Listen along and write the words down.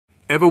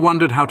Ever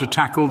wondered how to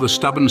tackle the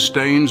stubborn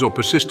stains or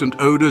persistent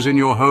odors in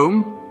your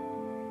home?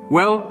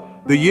 Well,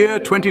 the year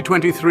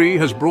 2023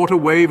 has brought a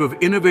wave of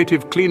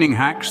innovative cleaning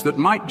hacks that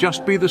might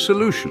just be the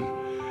solution.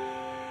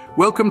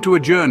 Welcome to a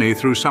journey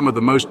through some of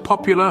the most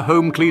popular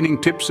home cleaning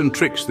tips and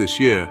tricks this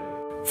year.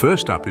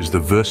 First up is the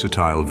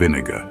versatile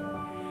vinegar.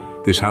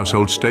 This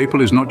household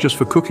staple is not just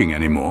for cooking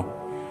anymore.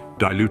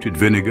 Diluted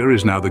vinegar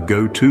is now the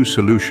go-to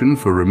solution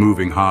for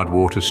removing hard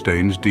water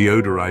stains,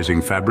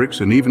 deodorizing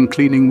fabrics, and even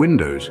cleaning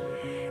windows.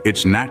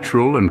 It's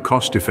natural and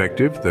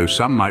cost-effective, though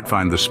some might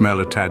find the smell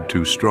a tad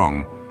too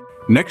strong.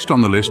 Next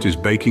on the list is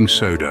baking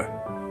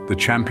soda, the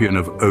champion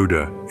of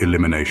odor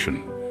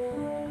elimination.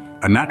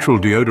 A natural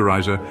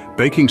deodorizer,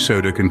 baking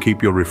soda can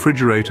keep your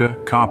refrigerator,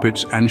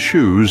 carpets, and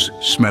shoes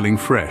smelling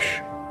fresh.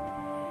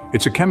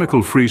 It's a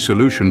chemical-free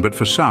solution, but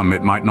for some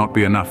it might not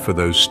be enough for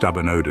those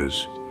stubborn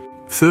odors.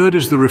 Third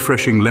is the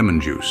refreshing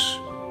lemon juice.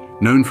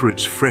 Known for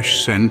its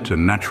fresh scent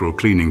and natural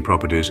cleaning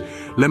properties,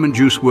 lemon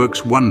juice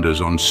works wonders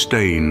on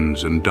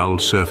stains and dull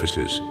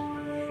surfaces.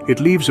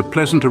 It leaves a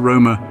pleasant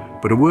aroma,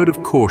 but a word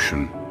of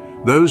caution.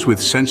 Those with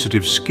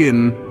sensitive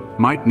skin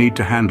might need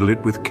to handle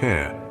it with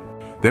care.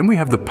 Then we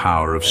have the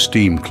power of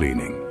steam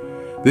cleaning.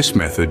 This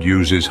method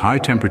uses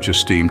high-temperature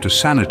steam to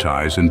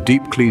sanitize and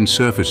deep clean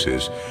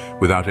surfaces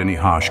without any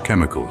harsh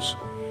chemicals.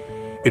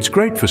 It's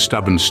great for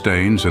stubborn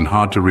stains and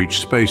hard-to-reach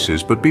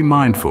spaces, but be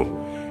mindful.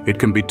 It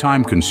can be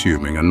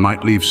time-consuming and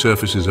might leave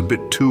surfaces a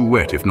bit too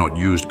wet if not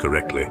used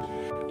correctly.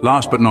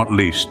 Last but not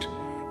least,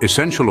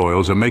 essential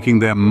oils are making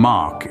their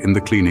mark in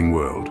the cleaning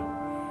world.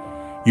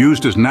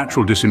 Used as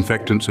natural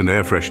disinfectants and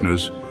air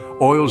fresheners,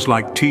 oils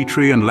like tea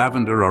tree and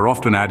lavender are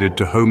often added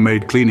to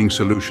homemade cleaning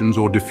solutions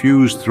or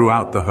diffused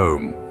throughout the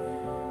home.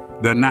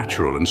 They're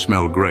natural and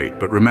smell great,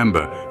 but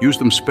remember, use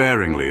them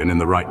sparingly and in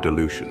the right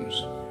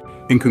dilutions.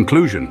 In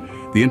conclusion,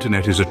 the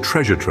internet is a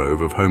treasure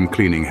trove of home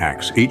cleaning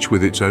hacks, each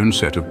with its own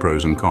set of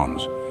pros and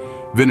cons.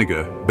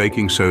 Vinegar,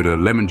 baking soda,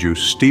 lemon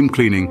juice, steam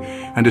cleaning,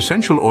 and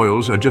essential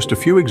oils are just a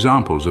few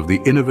examples of the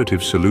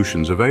innovative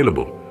solutions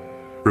available.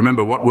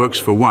 Remember, what works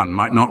for one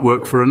might not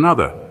work for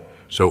another,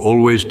 so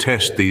always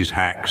test these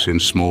hacks in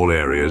small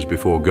areas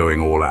before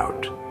going all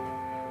out.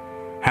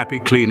 Happy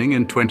cleaning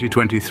in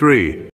 2023!